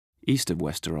East of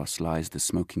Westeros lies the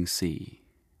smoking sea,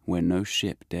 where no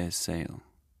ship dares sail.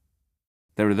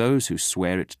 There are those who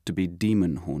swear it to be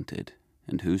demon-haunted,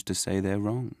 and who's to say they're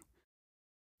wrong?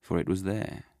 For it was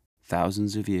there,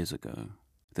 thousands of years ago,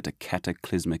 that a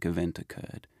cataclysmic event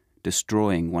occurred,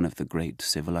 destroying one of the great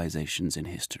civilizations in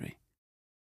history.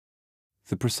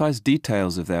 The precise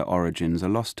details of their origins are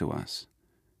lost to us,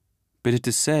 but it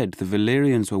is said the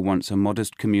Valyrians were once a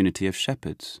modest community of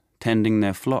shepherds, tending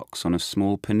their flocks on a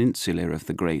small peninsula of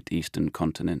the great eastern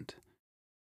continent.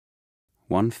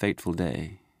 One fateful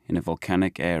day, in a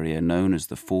volcanic area known as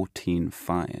the 14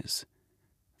 Fires,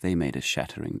 they made a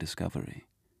shattering discovery.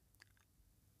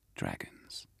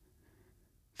 Dragons.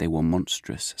 They were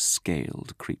monstrous,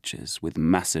 scaled creatures with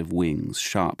massive wings,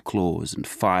 sharp claws, and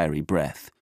fiery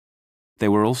breath. They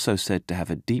were also said to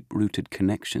have a deep-rooted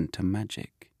connection to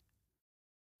magic.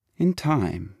 In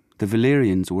time, the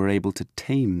Valyrians were able to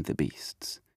tame the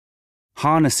beasts.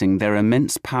 Harnessing their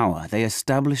immense power, they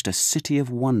established a city of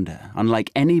wonder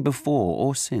unlike any before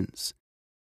or since.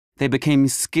 They became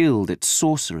skilled at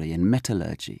sorcery and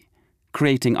metallurgy,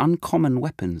 creating uncommon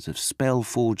weapons of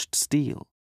spell-forged steel.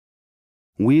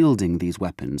 Wielding these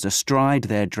weapons astride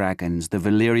their dragons, the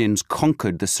Valyrians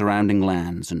conquered the surrounding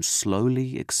lands and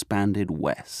slowly expanded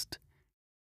west.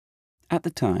 At the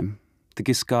time, the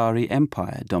Giscari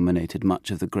Empire dominated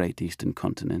much of the great eastern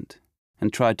continent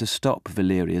and tried to stop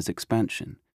Valyria's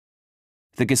expansion.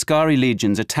 The Giscari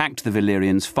legions attacked the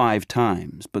Valyrians 5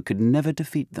 times, but could never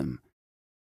defeat them.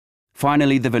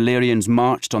 Finally, the Valyrians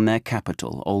marched on their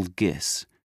capital, Old Gis,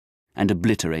 and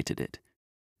obliterated it,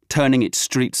 turning its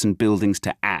streets and buildings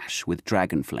to ash with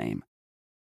dragon flame,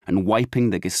 and wiping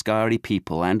the Giscari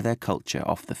people and their culture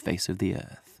off the face of the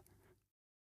earth.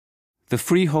 The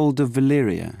freehold of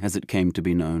Valyria, as it came to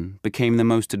be known, became the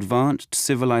most advanced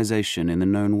civilization in the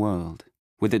known world,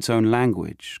 with its own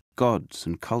language, gods,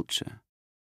 and culture.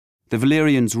 The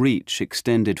Valyrians' reach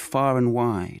extended far and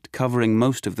wide, covering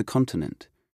most of the continent.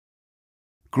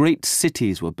 Great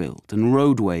cities were built and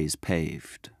roadways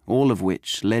paved, all of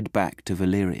which led back to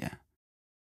Valyria.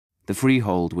 The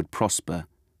freehold would prosper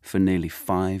for nearly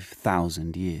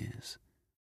 5,000 years.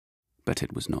 But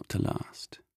it was not to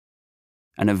last.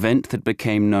 An event that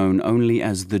became known only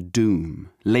as the Doom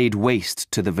laid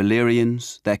waste to the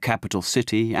Valyrians, their capital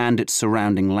city, and its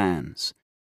surrounding lands.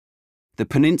 The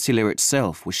peninsula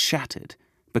itself was shattered,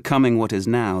 becoming what is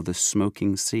now the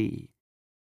Smoking Sea.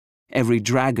 Every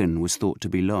dragon was thought to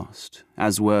be lost,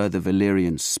 as were the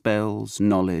Valyrians' spells,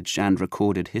 knowledge, and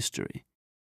recorded history.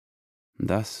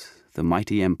 Thus, the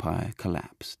mighty empire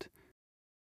collapsed.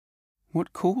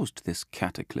 What caused this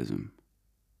cataclysm?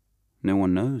 No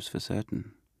one knows for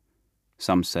certain.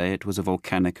 Some say it was a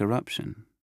volcanic eruption.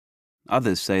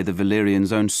 Others say the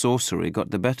Valyrians' own sorcery got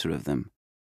the better of them.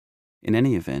 In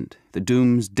any event, the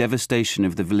Doom's devastation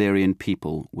of the Valyrian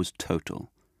people was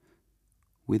total,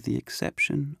 with the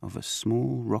exception of a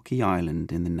small rocky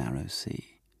island in the narrow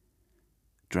sea,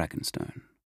 Dragonstone.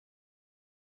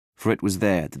 For it was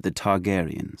there that the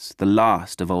Targaryens, the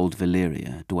last of old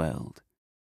Valyria, dwelled.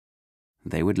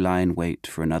 They would lie in wait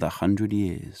for another 100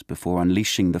 years before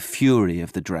unleashing the fury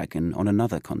of the dragon on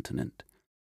another continent,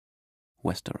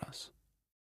 Westeros.